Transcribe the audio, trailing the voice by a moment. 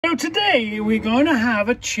So today we're going to have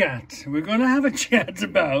a chat. We're going to have a chat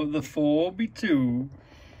about the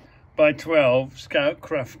 4x2x12 Scout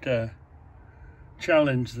Crafter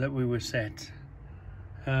challenge that we were set.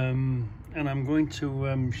 And I'm going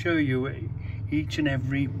to show you each and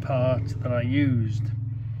every part that I used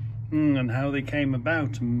and how they came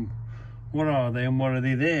about and what are they and what are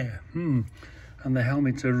they there. And the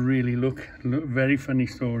helmets are really look very funny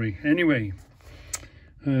story. Anyway,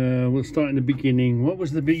 we'll start in the beginning. What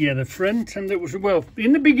was the front, and there was, well,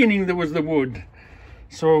 in the beginning there was the wood.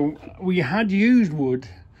 So we had used wood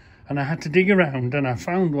and I had to dig around and I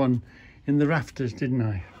found one in the rafters, didn't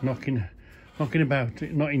I? Knocking about,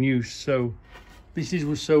 not in use. So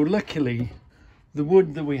so luckily the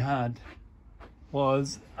wood that we had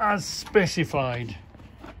was as specified,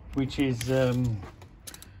 which is a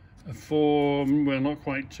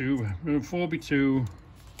 4x2,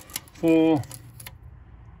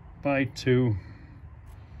 4x2,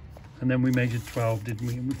 and then we measured 12, didn't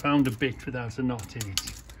we? And we found a bit without a knot in it.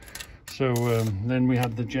 So then we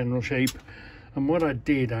had the general shape, and what I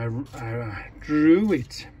did, I drew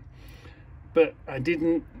it, but I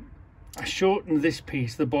shortened this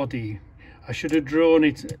piece, the body. I should have drawn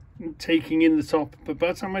it taking in the top, but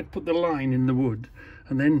by the time I put the line in the wood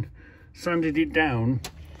and then sanded it down,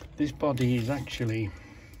 this body is actually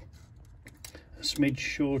a smidge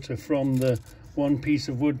shorter from the one piece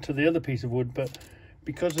of wood to the other piece of wood, but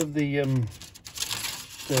because of the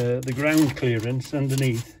ground clearance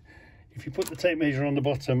underneath, if you put the tape measure on the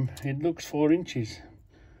bottom, it looks 4 inches.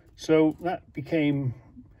 So that became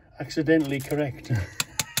accidentally correct.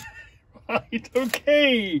 Right,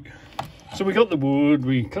 okay. So we got the wood,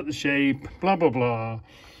 we cut the shape, blah blah blah.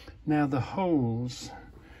 Now the holes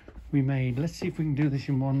we made, let's see if we can do this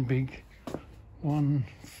in one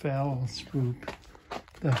fell swoop.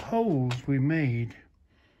 The holes we made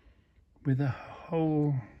with a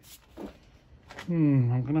hole.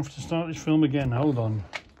 I'm gonna have to start this film again, hold on.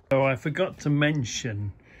 So I forgot to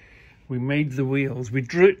mention, we made the wheels, we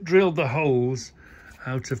drilled the holes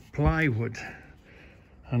out of plywood,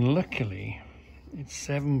 and luckily it's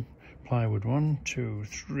 7 plywood. 1, 2,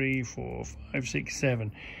 3, 4, 5, 6,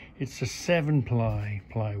 7. It's a 7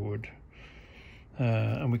 plywood,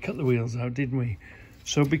 and we cut the wheels out, didn't we?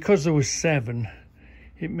 So because there was 7,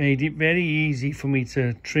 it made it very easy for me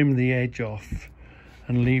to trim the edge off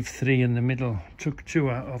and leave 3 in the middle. Took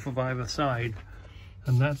 2 out off of either side,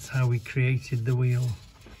 and that's how we created the wheel.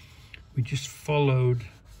 We just followed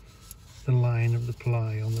the line of the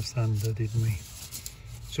ply on the sander, didn't we?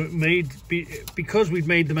 So it made, because we'd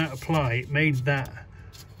made them out of ply, it made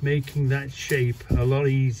making that shape a lot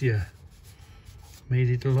easier.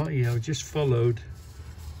 Made it a lot easier. I just followed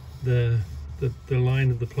the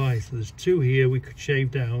line of the ply. So there's 2 here we could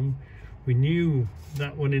shave down. We knew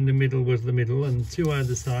that one in the middle was the middle, and 2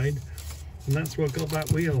 either side, and that's what got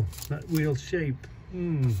that wheel shape.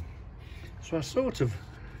 So I sort of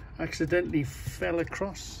accidentally fell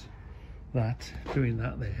across that, doing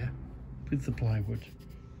that there with the plywood.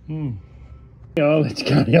 Yeah, let's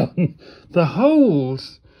carry on. The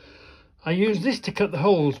holes, I used this to cut the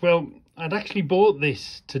holes. Well, I'd actually bought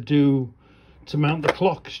this to mount the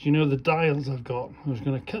clocks, you know, the dials I've got. I was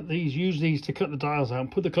going to cut these, use these to cut the dials out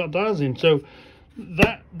and put the clock dials in. So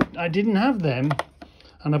that, I didn't have them,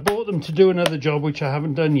 and I bought them to do another job which I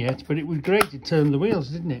haven't done yet, but it was great to turn the wheels,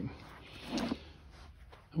 didn't it?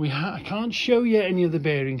 I can't show you any of the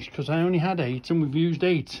bearings because I only had 8 and we've used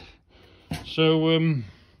 8. So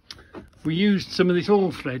we used some of this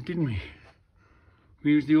all thread, didn't we?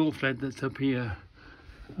 We used the all thread that's up here,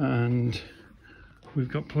 and we've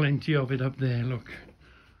got plenty of it up there, look.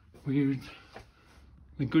 We used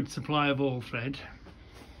the good supply of all thread.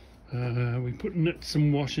 We put nuts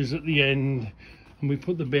and washers at the end, and we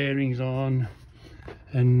put the bearings on,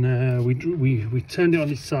 and we turned it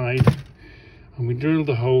on its side, and we drilled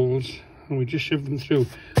the holes, and we just shoved them through.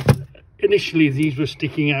 Initially these were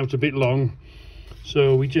sticking out a bit long,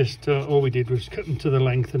 so we just all we did was cut them to the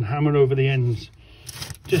length and hammer over the ends.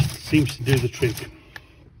 Just seems to do the trick.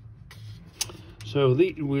 So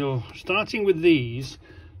starting with these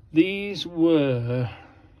were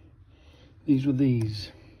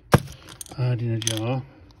these I had in a jar.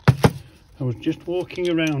 I was just walking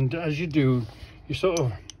around, as you do, you're sort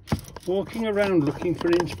of walking around looking for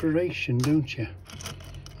inspiration, don't you?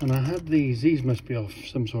 And I had these must be off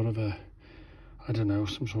some sort of a, I don't know,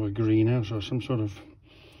 some sort of greenhouse or some sort of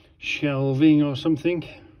shelving or something.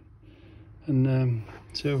 And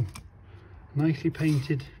so nicely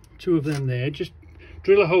painted, 2 of them there. Just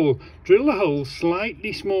drill a hole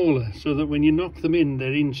slightly smaller so that when you knock them in,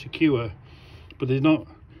 they're insecure, but there's not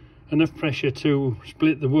enough pressure to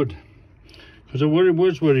split the wood. because I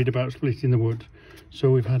was worried about splitting the wood. So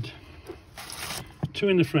we've had 2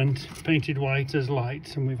 in the front painted white as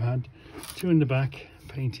lights, and we've had 2 in the back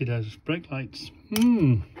painted as brake lights.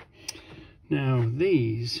 Now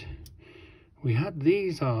these, we had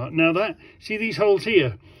these are, now that, see these holes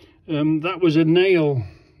here, that was a nail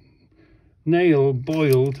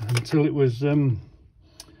boiled until it was on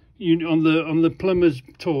the plumber's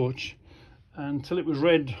torch, until it was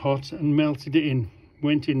red hot, and melted it in,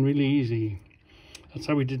 went in really easy. That's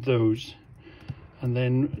how we did those. And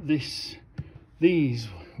then these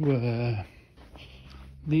were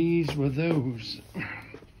those.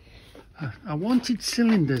 I wanted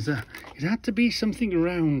cylinders. It had to be something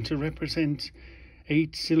round to represent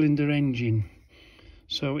 8-cylinder engine.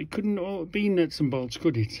 So it couldn't all be nuts and bolts,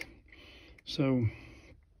 could it? So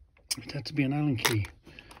it had to be an Allen key.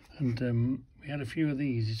 And we had a few of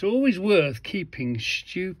these. It's always worth keeping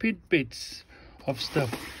stupid bits of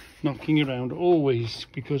stuff knocking around, always,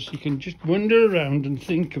 because you can just wander around and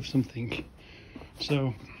think of something.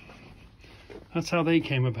 So that's how they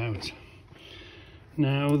came about.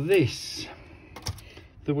 Now this,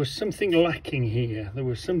 there was something lacking here. There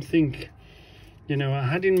was something, you know, I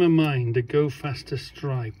had in my mind a go faster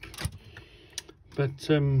stripe, but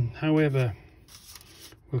however,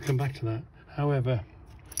 we'll come back to that. However,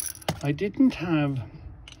 I didn't have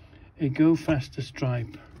a go faster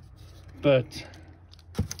stripe, but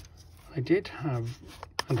I did have,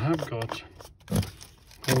 and have got,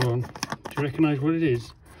 hold on, do you recognise what it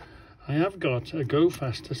is? I have got a go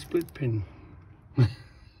faster split pin.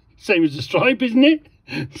 Same as the stripe, isn't it?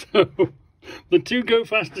 So the 2 go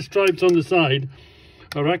faster stripes on the side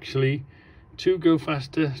are actually 2 go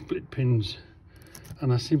faster split pins,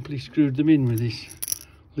 and I simply screwed them in with this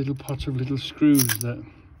little pot of little screws that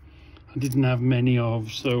I didn't have many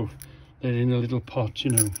of, so they're in a little pot,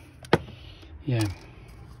 you know. Yeah.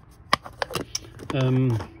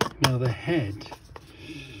 Now the head,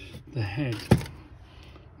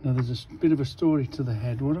 now there's a bit of a story to the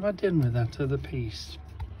head. What have I done with that other piece?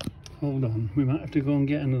 Hold on, we might have to go and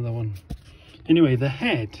get another one. Anyway, the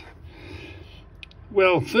head.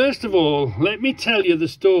 Well, first of all, let me tell you the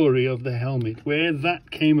story of the helmet, where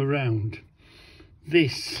that came around.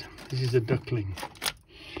 This is a duckling.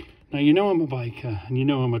 Now, you know I'm a biker, and you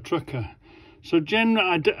know I'm a trucker. So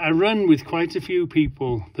generally, I run with quite a few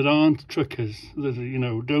people that aren't truckers, that, you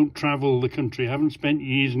know, don't travel the country, haven't spent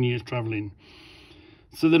years and years travelling.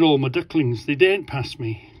 So they're all my ducklings. They daren't pass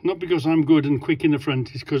me. Not because I'm good and quick in the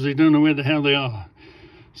front, it's because they don't know where the hell they are.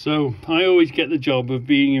 So I always get the job of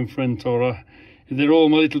being in front, or they're all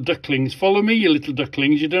my little ducklings. Follow me, you little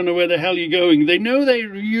ducklings. You don't know where the hell you're going. They know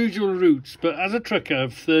their usual routes, but as a trucker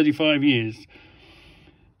of 35 years,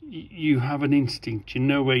 you have an instinct. You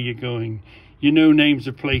know where you're going. You know names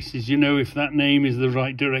of places. You know if that name is the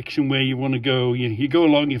right direction where you want to go. You go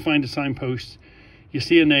along, you find a signpost, you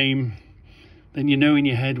see a name, then you know in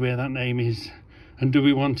your head where that name is. And do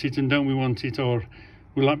we want it and don't we want it? Or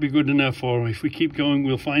will that be good enough? Or if we keep going,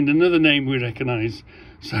 we'll find another name we recognise.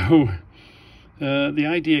 So the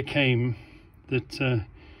idea came that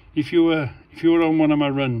if you were on one of my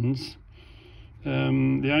runs,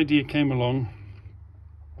 the idea came along.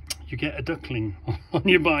 You get a duckling on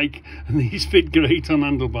your bike, and these fit great on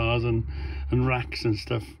handlebars and racks and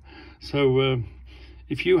stuff. So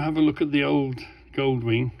if you have a look at the old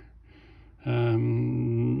Goldwing,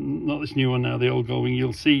 not this new one now, the old Goldwing,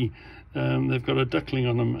 you'll see they've got a duckling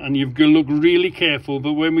on them, and you've got to look really careful.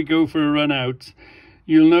 But when we go for a run out,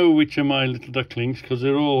 you'll know which are my little ducklings, because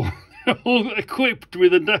they're all equipped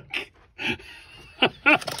with a duck.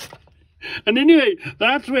 And anyway,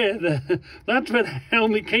 that's where the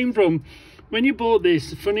helmet came from. When you bought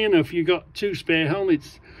this, funny enough, you got 2 spare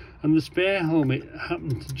helmets, and the spare helmet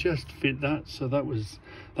happened to just fit that, so that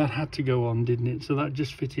had to go on, didn't it? So that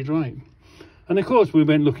just fitted right. And of course we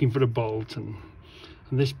went looking for a bolt, and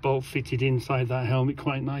this bolt fitted inside that helmet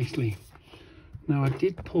quite nicely. Now I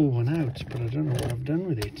did pull one out, but I don't know what I've done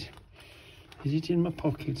with it. Is it in my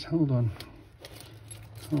pockets? Hold on.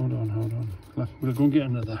 We'll go and get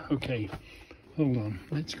another. Okay, hold on,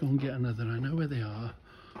 let's go and get another. I know where they are.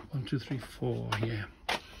 1, 2, 3, 4. Yeah.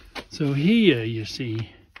 So here you see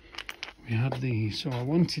we had these. So I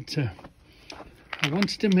wanted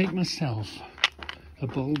to make myself a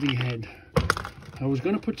baldy head. I was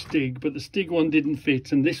going to put Stig, but the Stig one didn't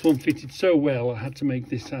fit, and this one fitted so well I had to make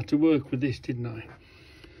this. I had to work with this, didn't I?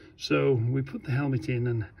 So we put the helmet in,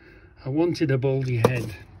 and I wanted a baldy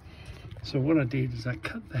head. So what I did is I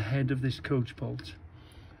cut the head of this coach bolt,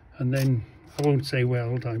 and then, I won't say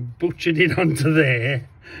weld, I butchered it onto there,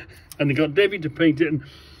 and I got Debbie to paint it. And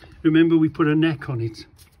remember, we put a neck on it,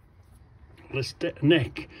 a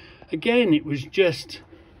neck, again, it was just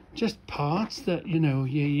parts that, you know,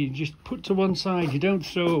 you just put to one side, you don't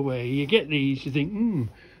throw away. You get these, you think,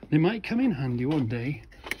 they might come in handy one day.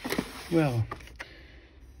 Well,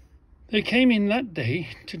 they came in that day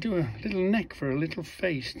to do a little neck for a little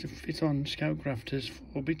face to fit on Scoutcrafters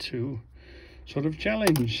 4x2 sort of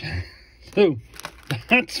challenge. So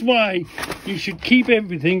that's why you should keep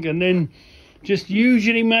everything and then just use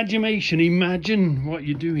your imagination. Imagine what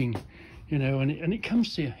you're doing, you know, and it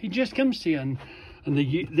comes to you. It just comes to you. And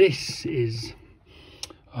this is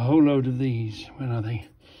a whole load of these. Where are they?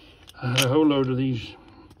 A whole load of these.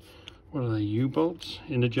 What are they? U-bolts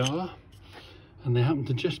in a jar. And they happen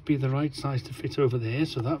to just be the right size to fit over there.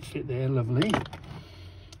 So that fit there, lovely.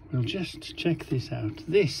 We'll just check this out.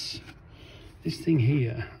 This thing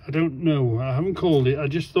here, I don't know. I haven't called it. I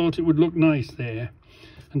just thought it would look nice there.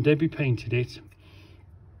 And Debbie painted it.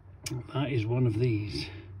 That is one of these.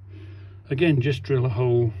 Again, just drill a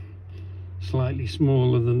hole slightly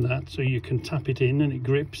smaller than that so you can tap it in and it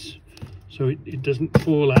grips so it doesn't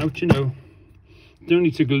fall out, you know. Don't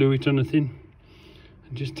need to glue it or anything,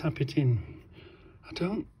 and just tap it in. I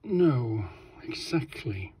don't know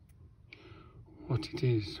exactly what it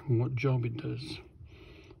is and what job it does.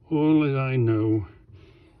 All that I know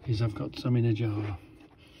is I've got some in a jar.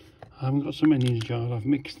 I haven't got so many in a jar, I've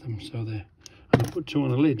mixed them so they're, and I put 2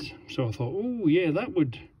 on a lid. So I thought, oh yeah, that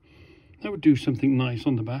would do something nice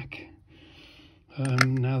on the back.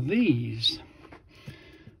 Now these,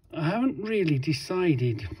 I haven't really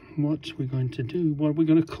decided what we're going to do, what we're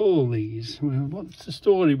going to call these. Well, what's the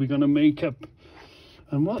story we're going to make up,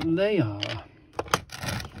 and what they are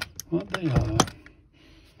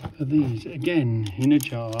these, again, in a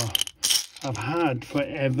jar, I've had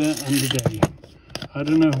forever and a day. I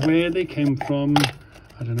don't know where they came from,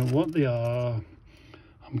 I don't know what they are.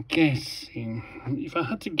 I'm guessing, if I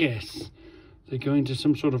had to guess, they go into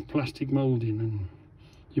some sort of plastic moulding and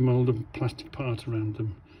you mould a plastic part around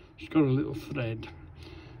them. It's got a little thread.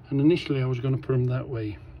 And initially I was going to put them that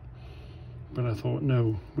way. But I thought,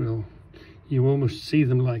 no, well, you almost see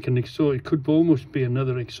them like an exhaust. It could almost be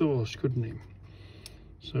another exhaust, couldn't it?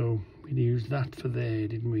 So we used that for there,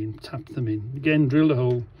 didn't we? And tapped them in. Again, drilled a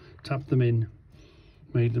hole, tapped them in,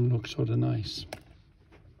 made them look sort of nice.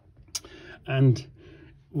 And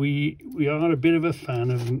we are a bit of a fan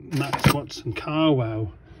of Matt Watson. Car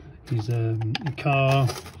Wow. He's a car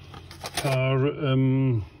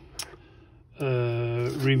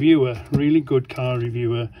reviewer, really good car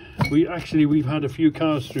reviewer. We've had a few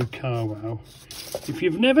cars through Car Wow. If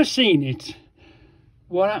you've never seen it,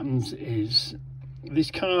 what happens is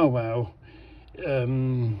this Car Wow,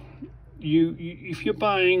 if you're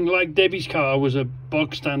buying, like Debbie's car was a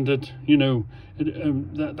bog standard, you know,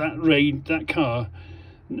 that car.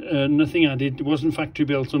 Nothing added, it wasn't factory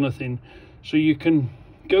built or nothing. So you can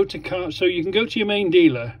go to your main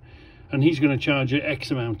dealer and he's going to charge you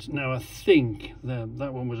X amount. Now I think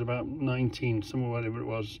that one was about 19, somewhere, whatever it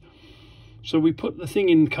was. So we put the thing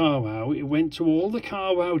in Car Wow. It went to all the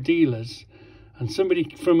Car Wow dealers, and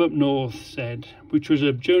somebody from up north said, which was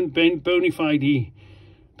a bona fide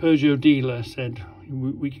Peugeot dealer, said,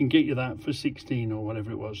 we can get you that for 16 or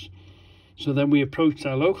whatever it was. So then we approached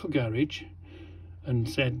our local garage and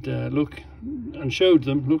said, look, and showed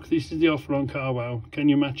them, look, this is the offer on Car Wow, can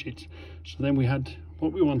you match it? So then we had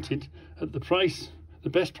what we wanted at the price, the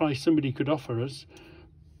best price somebody could offer us,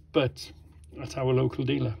 but at our local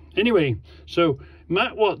dealer. Anyway, so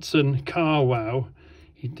Matt Watson, Car Wow,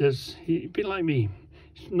 he a bit like me,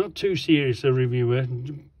 he's not too serious a reviewer,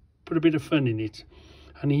 put a bit of fun in it,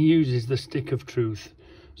 and he uses the stick of truth.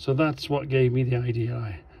 So that's what gave me the idea.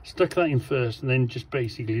 I stuck that in first and then just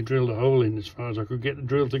basically drilled a hole in as far as I could get the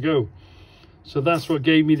drill to go. So that's what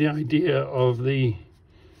gave me the idea of the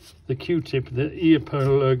Q-tip, the ear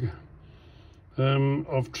plug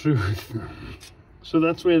of truth. So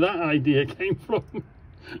that's where that idea came from.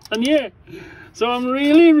 And yeah, so I'm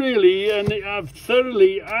really, and I've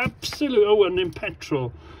thoroughly, absolutely, oh, and then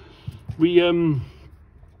petrol. The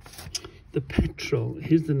petrol,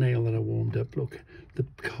 here's the nail that I warmed up, look. The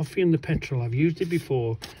coffee and the petrol, I've used it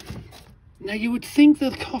before. Now you would think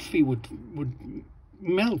that coffee would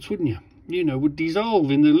melt, wouldn't you? You know, would dissolve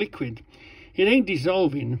in the liquid. It ain't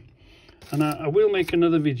dissolving. And I will make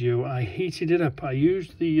another video. I heated it up. I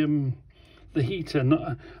used the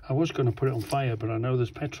heater. I was going to put it on fire, but I know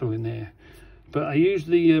there's petrol in there. But I used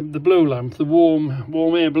the blow lamp, the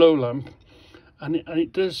warm air blow lamp, and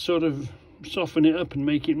it does sort of soften it up and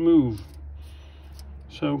make it move.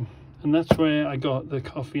 So, and that's where I got the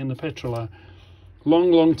coffee and the petrol. A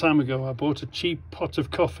long time ago, I bought a cheap pot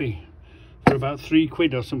of coffee for about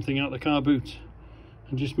 £3 or something out the car boot,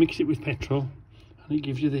 and just mix it with petrol, and it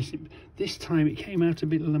gives you this. This time it came out a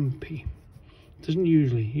bit lumpy. It doesn't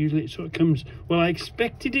usually. Usually it sort of comes, well, I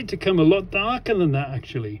expected it to come a lot darker than that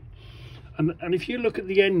actually. And if you look at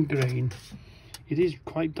the end grain, it is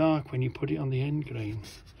quite dark when you put it on the end grain.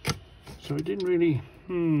 So it didn't really,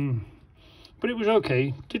 but it was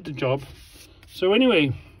okay, did the job. So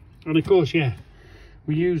anyway, and of course, yeah,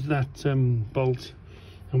 we used that bolt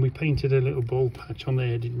and we painted a little ball patch on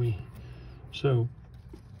there, didn't we? So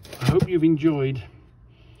I hope you've enjoyed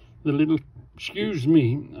the little, excuse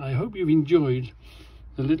me, I hope you've enjoyed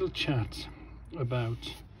the little chat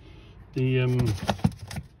about the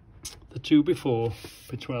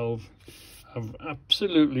 2x4x12. I've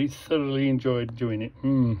absolutely thoroughly enjoyed doing it.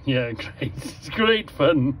 Yeah, great. It's great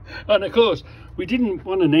fun. And of course, we didn't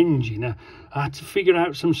want an engine. I had to figure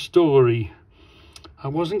out some story. I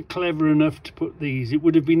wasn't clever enough to put these. It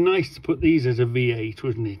would have been nice to put these as a V8,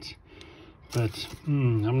 wouldn't it? But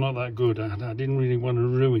I'm not that good. I didn't really want to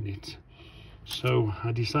ruin it. So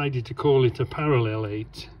I decided to call it a parallel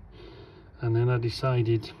 8. And then I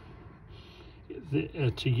decided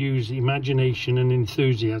to use imagination and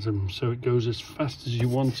enthusiasm, so it goes as fast as you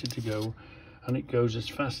want it to go, and it goes as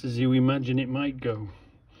fast as you imagine it might go.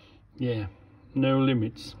 Yeah, no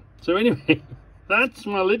limits. So anyway, that's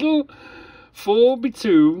my little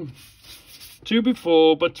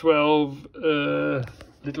 2x4x12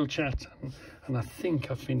 little chat, and I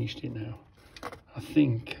think I've finished it now. I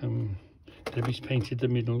think Debbie's painted the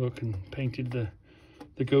middle look and painted the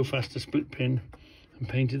go faster split pin and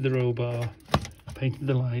painted the roll bar, painted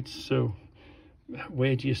the lights. So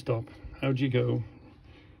where do you stop? How do you go?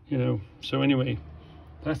 You know. So anyway,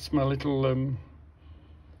 that's my little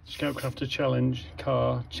Scoutcrafter Challenge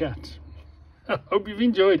car chat. I hope you've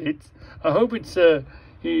enjoyed it. I hope it's it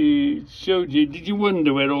showed you. Did you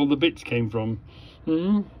wonder where all the bits came from?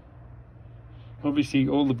 Obviously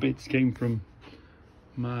all the bits came from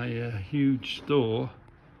my huge store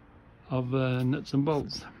of nuts and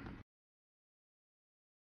bolts.